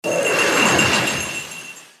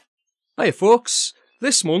Hiya folks,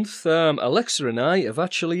 this month Alexa and I have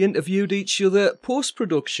actually interviewed each other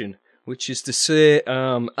post-production, which is to say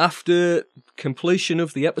after completion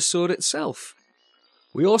of the episode itself.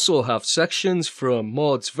 We also have sections from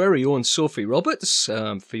Maud's very own Sophie Roberts,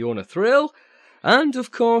 Fiona Thrale, and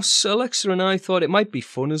of course Alexa and I thought it might be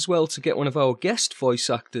fun as well to get one of our guest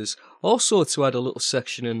voice actors also to add a little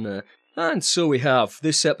section in there. And so we have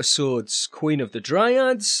this episode's Queen of the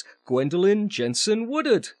Dryads, Gwendolyn Jensen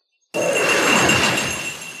Woodard.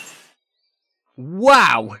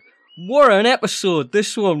 Wow! What an episode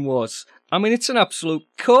this one was. I mean, it's an absolute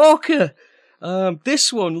corker.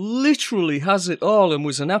 This one literally has it all and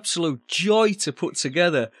was an absolute joy to put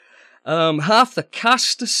together. Half the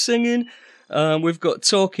cast are singing. We've got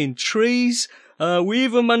talking trees. We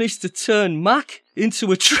even managed to turn Mac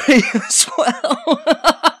into a tree as well.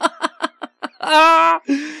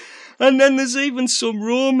 And then there's even some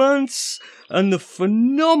romance. And the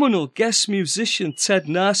phenomenal guest musician Ted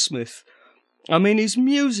Naismith. I mean, his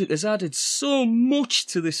music has added so much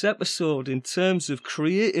to this episode in terms of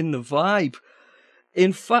creating the vibe.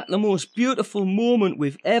 In fact, the most beautiful moment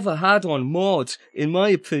we've ever had on Maud, in my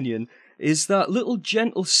opinion, is that little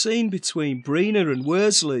gentle scene between Brina and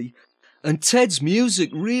Worsley. And Ted's music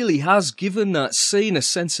really has given that scene a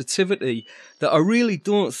sensitivity that I really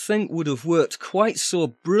don't think would have worked quite so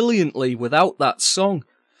brilliantly without that song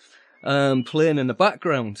playing in the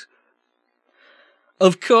background.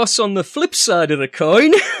 Of course, on the flip side of the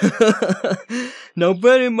coin, now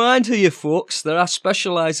bear in mind here, folks, that I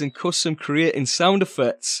specialise in custom creating sound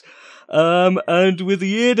effects. And with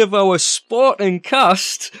the aid of our sporting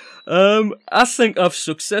cast, I think I've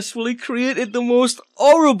successfully created the most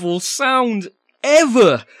horrible sound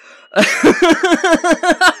ever.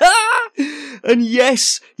 And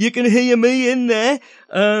yes, you can hear me in there,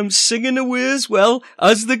 singing away as well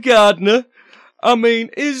as the gardener. I mean,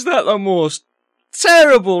 is that the most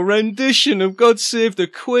terrible rendition of God Save the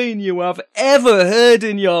Queen you have ever heard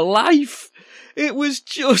in your life? It was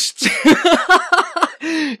just...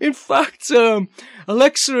 In fact,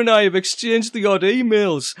 Alexa and I have exchanged the odd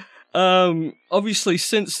emails, obviously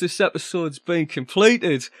since this episode's been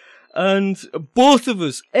completed, and both of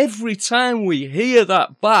us, every time we hear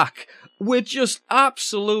that back, we're just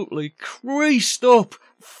absolutely creased up,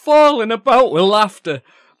 falling about with laughter.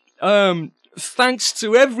 Thanks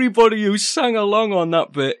to everybody who sang along on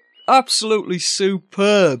that bit. Absolutely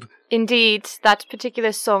superb. Indeed, that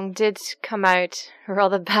particular song did come out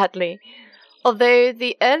rather badly. Although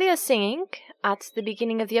the earlier singing at the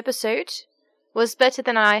beginning of the episode was better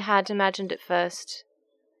than I had imagined at first.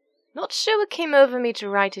 Not sure what came over me to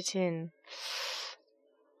write it in.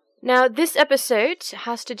 Now, this episode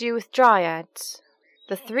has to do with dryads.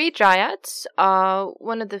 The 3 dryads are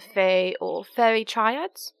one of the Fae or fairy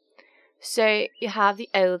triads. So you have the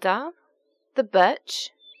Eldar, the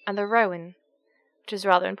Birch, and the Rowan, which is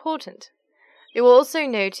rather important. You will also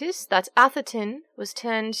notice that Atherton was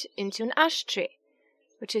turned into an ash tree,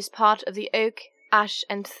 which is part of the oak, ash,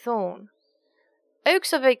 and thorn.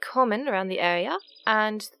 Oaks are very common around the area,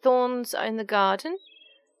 and thorns are in the garden,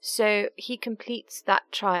 so he completes that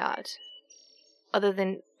triad, other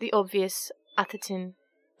than the obvious Atherton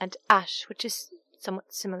and ash, which is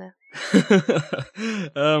somewhat similar.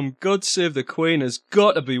 God Save the Queen has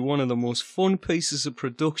got to be one of the most fun pieces of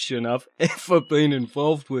production I've ever been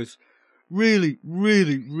involved with. Really,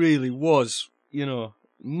 really, really was,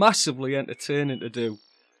 massively entertaining to do.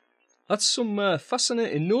 That's some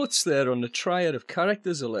fascinating notes there on the triad of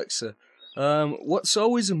characters, Alexa. What's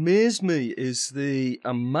always amazed me is the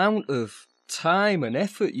amount of time and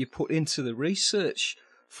effort you put into the research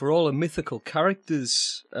for all the mythical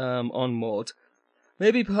characters on Maud.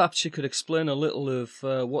 Maybe perhaps you could explain a little of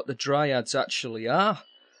what the Dryads actually are.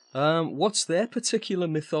 What's their particular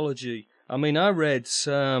mythology? I mean, I read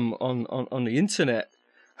on the internet,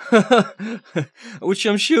 which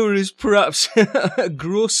I'm sure is perhaps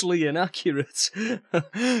grossly inaccurate,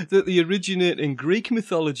 that they originate in Greek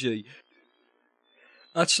mythology.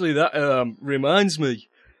 Actually, that reminds me,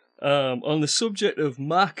 on the subject of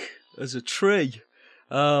Mac as a tree,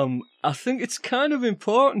 I think it's kind of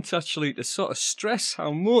important actually to sort of stress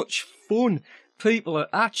how much fun people are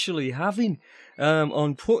actually having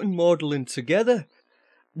on putting modelling together.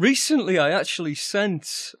 Recently, I actually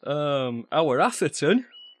sent our Atherton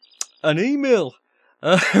an email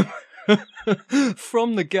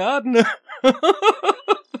from the gardener.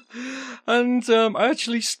 And I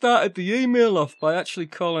actually started the email off by actually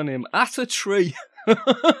calling him Attertree.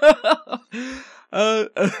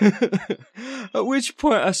 At which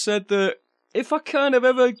point I said that if I kind of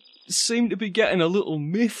ever seem to be getting a little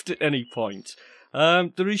miffed at any point,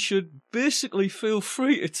 that he should basically feel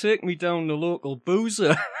free to take me down the local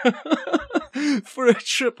boozer for a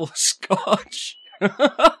triple scotch.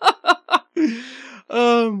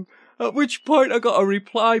 At which point I got a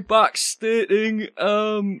reply back stating,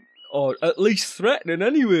 or at least threatening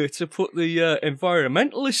anyway, to put the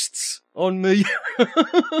environmentalists on me.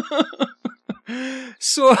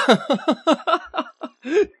 So,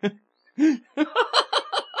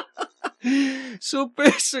 so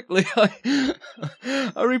basically,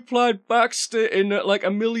 I replied back stating that like a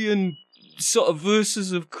million sort of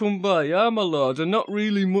verses of Kumbaya, my lord, are not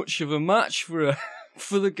really much of a match for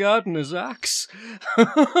the gardener's axe.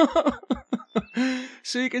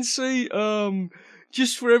 So you can see,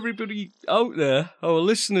 just for everybody out there, our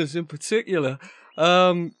listeners in particular,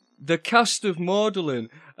 the cast of Magdalene,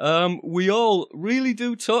 we all really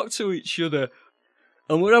do talk to each other,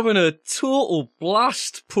 and we're having a total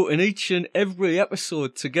blast putting each and every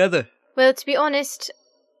episode together. Well, to be honest,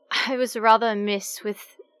 I was rather amiss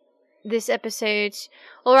with this episode,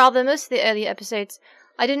 or rather most of the earlier episodes.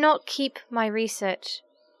 I did not keep my research.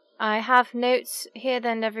 I have notes here,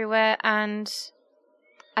 there, and everywhere, and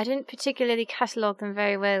I didn't particularly catalogue them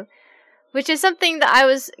very well, which is something that I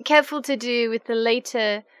was careful to do with the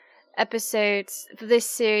later episodes for this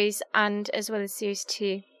series and as well as series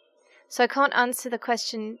 2. So I can't answer the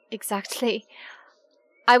question exactly.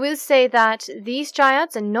 I will say that these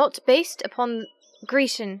dryads are not based upon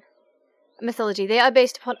Grecian mythology. They are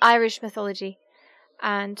based upon Irish mythology.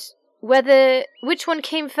 And which one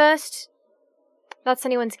came first, that's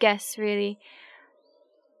anyone's guess, really.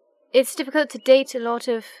 It's difficult to date a lot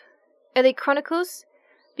of early chronicles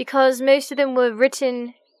because most of them were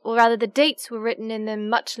written, or rather the dates were written in them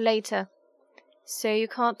much later. So you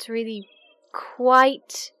can't really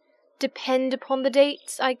quite depend upon the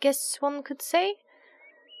dates, I guess one could say.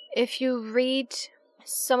 If you read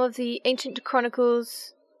some of the ancient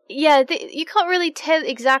chronicles, you can't really tell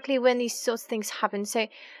exactly when these sorts of things happen. So,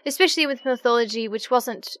 especially with mythology, which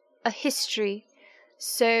wasn't a history.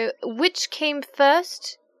 So, which came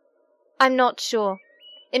first? I'm not sure.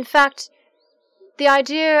 In fact, the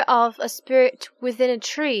idea of a spirit within a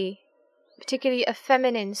tree, particularly a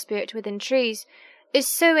feminine spirit within trees, is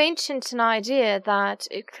so ancient an idea that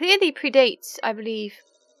it clearly predates, I believe,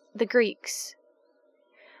 the Greeks.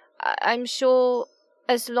 I'm sure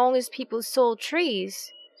as long as people saw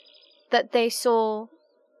trees, that they saw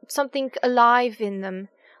something alive in them.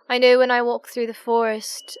 I know when I walk through the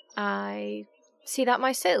forest, I see that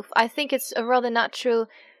myself. I think it's a rather natural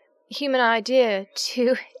human idea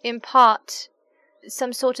to impart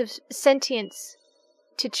some sort of sentience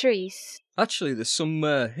to trees. Actually, there's some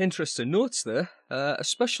interesting notes there,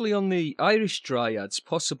 especially on the Irish dryads,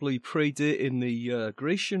 possibly predating the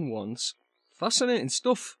Grecian ones. Fascinating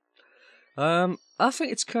stuff. I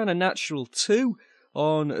think it's kind of natural too,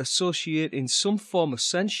 on associating some form of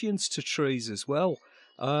sentience to trees as well.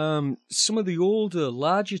 Some of the older,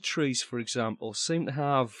 larger trees, for example, seem to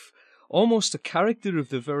have almost a character of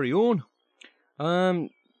their very own.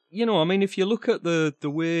 If you look at the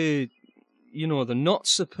way, the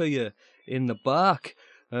knots appear in the bark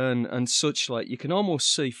and such like, you can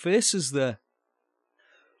almost see faces there.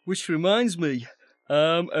 Which reminds me,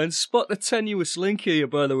 and spot the tenuous link here,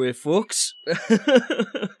 by the way, folks.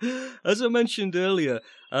 As I mentioned earlier,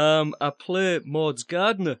 I play Maud's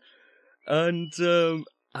gardener, and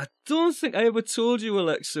I don't think I ever told you,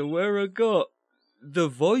 Alexa, where I got the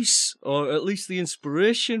voice, or at least the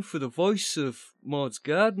inspiration for the voice of Maud's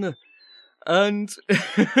gardener. And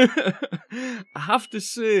I have to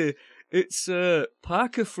say, it's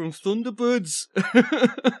Parker from Thunderbirds.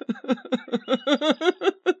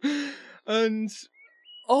 And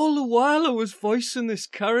all the while I was voicing this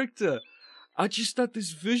character, I just had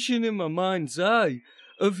this vision in my mind's eye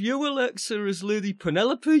of you, Alexa, as Lady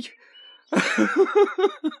Penelope.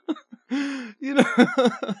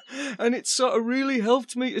 And it sort of really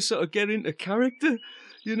helped me to sort of get into character,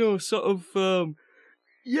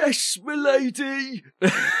 yes, milady!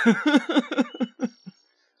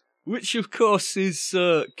 Which, of course, is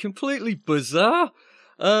completely bizarre.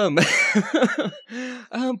 But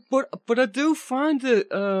I do find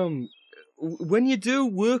that when you do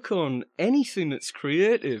work on anything that's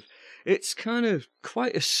creative, it's kind of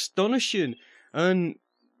quite astonishing and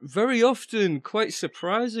very often quite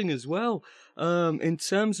surprising as well, in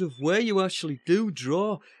terms of where you actually do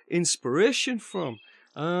draw inspiration from.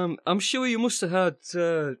 I'm sure you must have had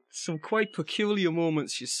some quite peculiar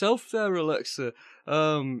moments yourself there, Alexa,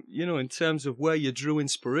 in terms of where you drew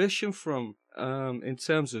inspiration from, in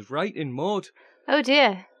terms of writing Maud. Oh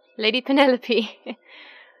dear, Lady Penelope.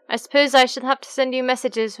 I suppose I shall have to send you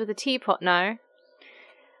messages with a teapot now.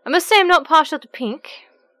 I must say I'm not partial to pink,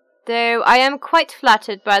 though I am quite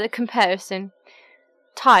flattered by the comparison.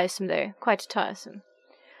 Tiresome, though, quite tiresome.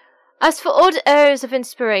 As for odd airs of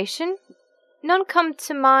inspiration, none come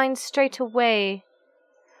to mind straight away.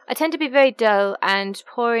 I tend to be very dull and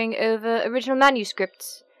poring over original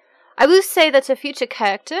manuscripts. I will say that a future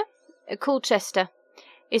character, Colchester,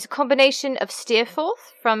 is a combination of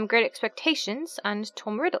Steerforth from Great Expectations and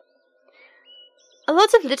Tom Riddle. A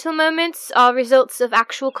lot of little moments are results of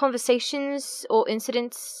actual conversations or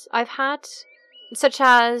incidents I've had, such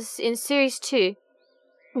as in Series 2,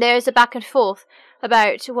 there is a back and forth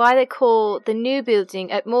about why they call the new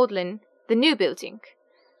building at Magdalen the new building,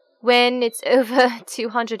 when it's over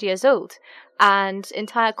 200 years old, and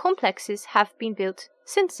entire complexes have been built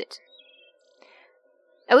since it.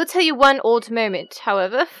 I will tell you one odd moment,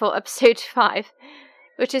 however, for episode 5,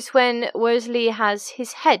 which is when Worsley has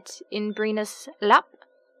his head in Brina's lap.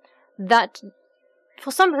 That,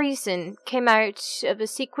 for some reason, came out of a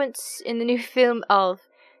sequence in the new film of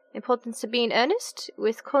Importance of Being Earnest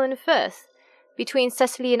with Colin Firth, between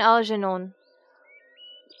Cecily and Algernon.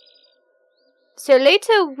 So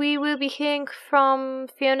later we will be hearing from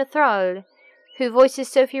Fiona Thrall, who voices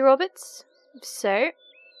Sophie Roberts. So,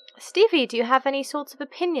 Stevie, do you have any sorts of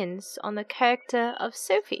opinions on the character of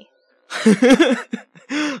Sophie?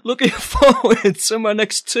 Looking forward to my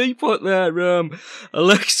next teapot there,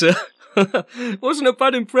 Alexa. Wasn't a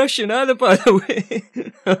bad impression either, by the way.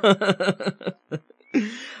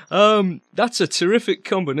 That's a terrific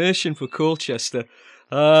combination for Colchester.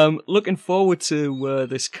 Looking forward to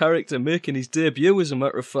this character making his debut, as a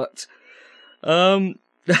matter of fact.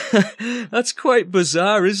 That's quite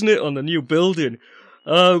bizarre, isn't it, on the new building?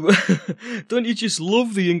 Don't you just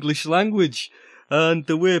love the English language and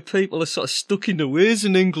the way people are sort of stuck in their ways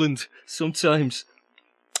in England sometimes?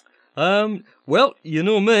 Well, you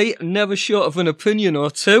know me, never short of an opinion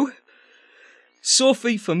or two.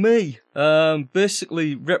 Sophie, for me,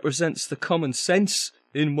 basically represents the common sense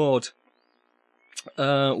in Maud.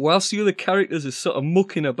 Whilst the other characters are sort of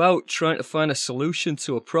mucking about trying to find a solution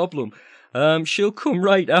to a problem, she'll come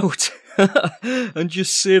right out and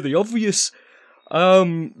just say the obvious,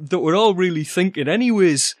 that we're all really thinking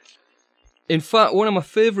anyways. In fact, one of my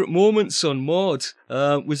favourite moments on Maud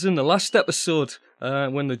was in the last episode,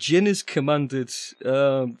 when the Djinn is commanded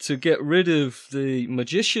to get rid of the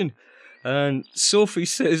magician. And Sophie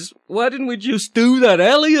says, why didn't we just do that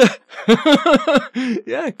earlier?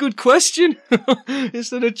 Yeah, good question.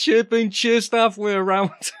 Instead of being chased halfway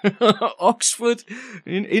around Oxford,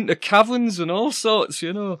 into caverns and all sorts,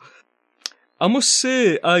 you know. I must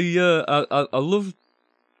say, I love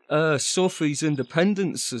Sophie's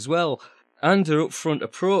independence as well, and her upfront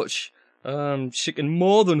approach. She can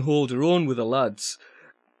more than hold her own with the lads.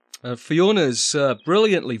 Fiona's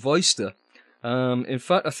brilliantly voiced her. In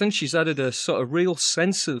fact, I think she's added a sort of real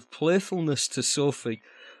sense of playfulness to Sophie.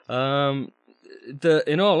 That,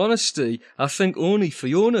 in all honesty, I think only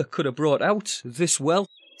Fiona could have brought out this well.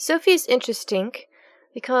 Sophie is interesting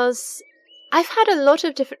because I've had a lot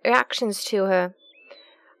of different reactions to her.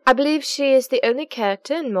 I believe she is the only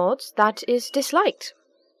character in Maud that is disliked,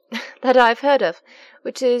 that I've heard of,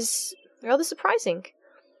 which is rather surprising.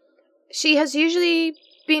 She has usually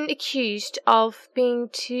been accused of being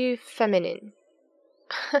too feminine.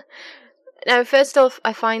 Now, first off,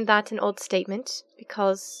 I find that an odd statement,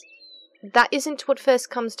 because that isn't what first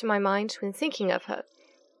comes to my mind when thinking of her.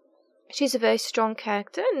 She's a very strong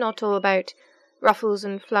character, not all about ruffles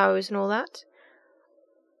and flowers and all that.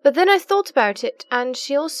 But then I thought about it, and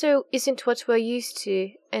she also isn't what we're used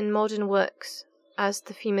to in modern works as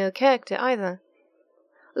the female character either.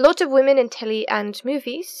 A lot of women in telly and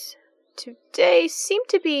movies today seem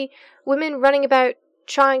to be women running about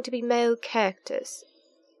trying to be male characters,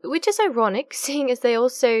 which is ironic, seeing as they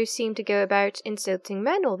also seem to go about insulting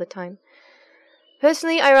men all the time.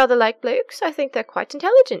 Personally, I rather like blokes. I think they're quite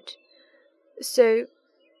intelligent. So,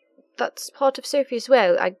 that's part of Sophie as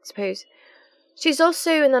well, I suppose. She's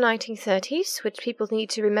also in the 1930s, which people need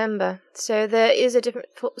to remember, so there is a different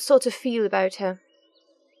sort of feel about her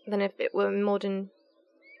than if it were modern.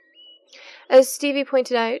 As Stevie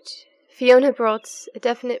pointed out, Fiona brought a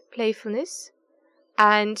definite playfulness,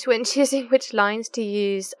 and when choosing which lines to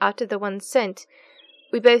use after the one sent,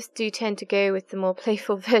 we both do tend to go with the more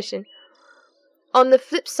playful version. On the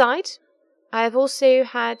flip side, I have also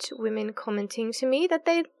had women commenting to me that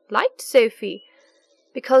they liked Sophie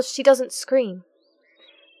because she doesn't scream.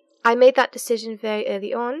 I made that decision very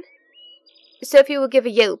early on. Sophie will give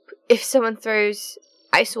a yelp if someone throws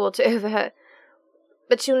ice water over her,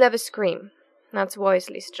 but she'll never scream. That's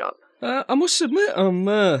Worsley's job. I must admit, I'm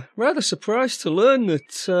rather surprised to learn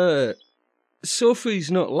that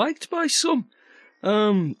Sophie's not liked by some.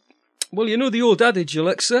 Well, you know the old adage,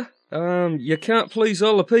 Alexa. You can't please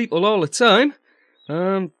all the people all the time.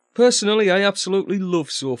 Personally, I absolutely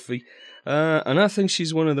love Sophie. And I think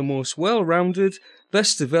she's one of the most well-rounded,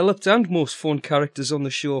 best developed and most fun characters on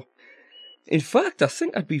the show. In fact, I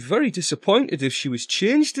think I'd be very disappointed if she was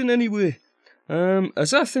changed in any way,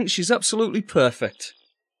 as I think she's absolutely perfect.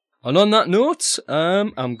 And on that note,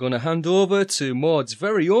 I'm going to hand over to Maud's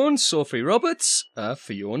very own Sophie Roberts,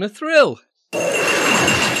 Fiona Thrill.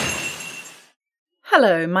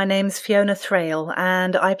 Hello, my name's Fiona Thrale,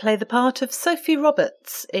 and I play the part of Sophie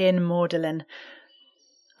Roberts in Magdalene.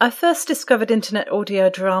 I first discovered internet audio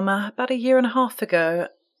drama about 1.5 years ago.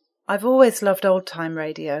 I've always loved old-time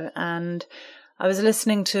radio, and I was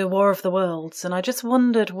listening to War of the Worlds, and I just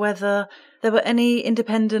wondered whether there were any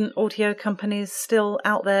independent audio companies still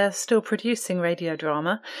out there, still producing radio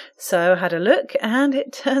drama. So I had a look, and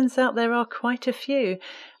it turns out there are quite a few.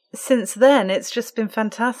 Since then, it's just been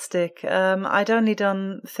fantastic. I'd only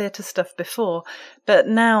done theatre stuff before, but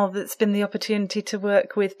now it's been the opportunity to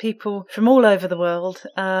work with people from all over the world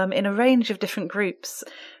in a range of different groups.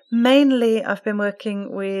 Mainly, I've been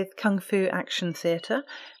working with Kung Fu Action Theatre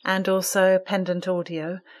and also Pendant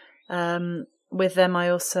Audio. With them, I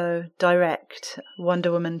also direct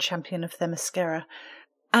Wonder Woman Champion of Themyscira.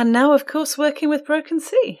 And now, of course, working with Broken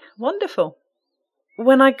Sea. Wonderful.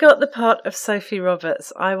 When I got the part of Sophie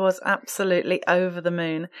Roberts, I was absolutely over the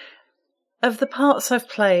moon. Of the parts I've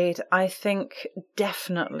played, I think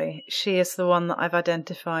definitely she is the one that I've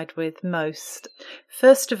identified with most.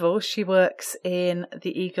 First of all, she works in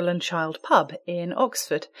the Eagle and Child pub in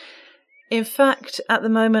Oxford. In fact, at the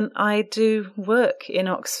moment, I do work in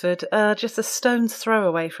Oxford, just a stone's throw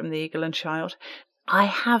away from the Eagle and Child. I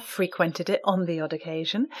have frequented it on the odd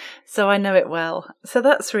occasion, so I know it well. So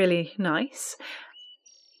that's really nice.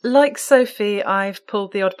 Like Sophie, I've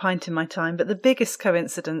pulled the odd pint in my time, but the biggest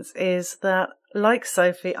coincidence is that, like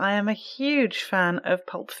Sophie, I am a huge fan of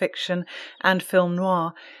pulp fiction and film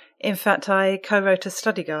noir. In fact, I co-wrote a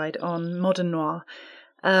study guide on modern noir.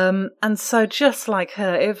 And so just like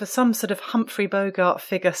her, if some sort of Humphrey Bogart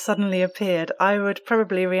figure suddenly appeared, I would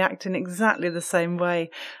probably react in exactly the same way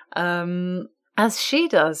as she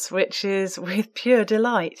does, which is with pure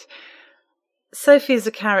delight. Sophie as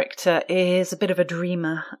a character is a bit of a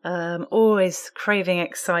dreamer, always craving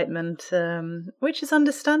excitement, which is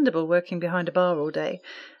understandable working behind a bar all day.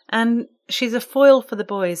 And she's a foil for the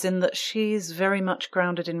boys in that she's very much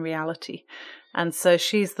grounded in reality. And so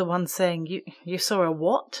she's the one saying, you saw a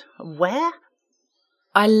what? Where?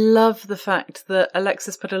 I love the fact that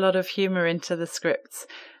Alexis put a lot of humour into the scripts.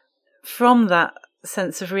 From that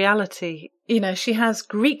sense of reality, you know, she has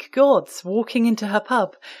Greek gods walking into her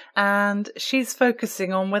pub and she's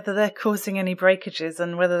focusing on whether they're causing any breakages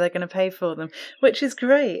and whether they're going to pay for them, which is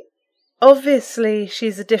great. Obviously,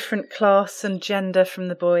 she's a different class and gender from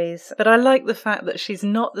the boys, but I like the fact that she's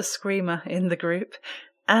not the screamer in the group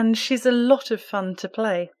and she's a lot of fun to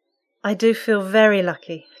play. I do feel very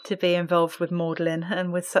lucky to be involved with Magdalene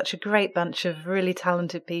and with such a great bunch of really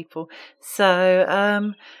talented people.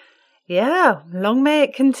 So, yeah, long may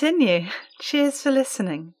it continue. Cheers for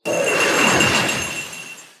listening.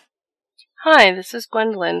 Hi, this is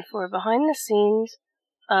Gwendolyn for Behind the Scenes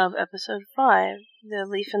of Episode 5, The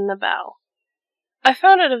Leaf in the Bough. I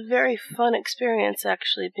found it a very fun experience,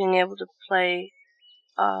 actually, being able to play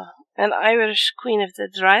an Irish Queen of the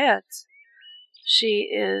Dryads. She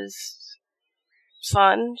is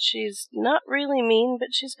fun. She's not really mean, but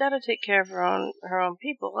she's got to take care of her own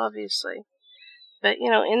people, obviously. But,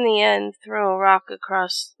 you know, in the end, throw a rock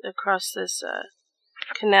across this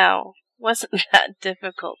canal wasn't that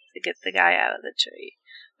difficult to get the guy out of the tree.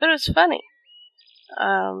 But it was funny.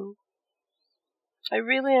 I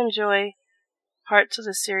really enjoy parts of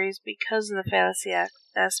the series because of the fantasy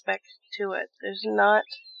aspect to it. There's not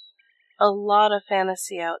a lot of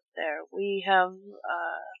fantasy out there. We have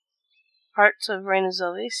parts of Reign of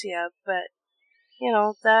Zelvicia, but, you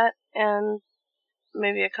know, that and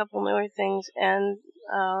maybe a couple newer things, and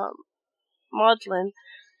Magdalene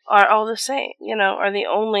are all the same, you know, are the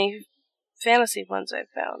only fantasy ones I've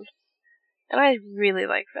found. And I really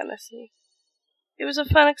like fantasy. It was a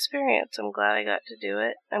fun experience. I'm glad I got to do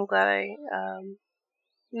it. I'm glad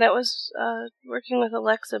that was working with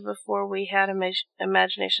Alexa before we had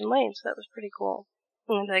Imagination Lane, so that was pretty cool.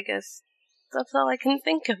 And I guess that's all I can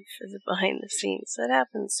think of for the behind the scenes. That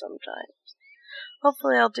happens sometimes.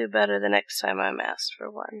 Hopefully I'll do better the next time I'm asked for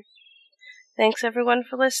one. Thanks everyone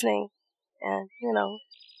for listening. And, you know,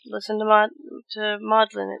 listen to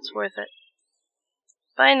Magdalene, it's worth it.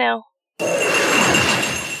 Bye now.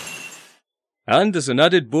 And as an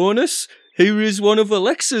added bonus, Here is one of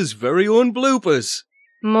Alexa's very own bloopers.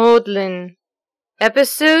 Maudlin.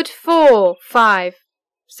 Episode 4, 5,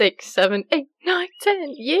 6, 7, 8, 9,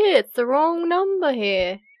 10. Yeah, it's the wrong number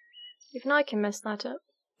here. Even I can mess that up.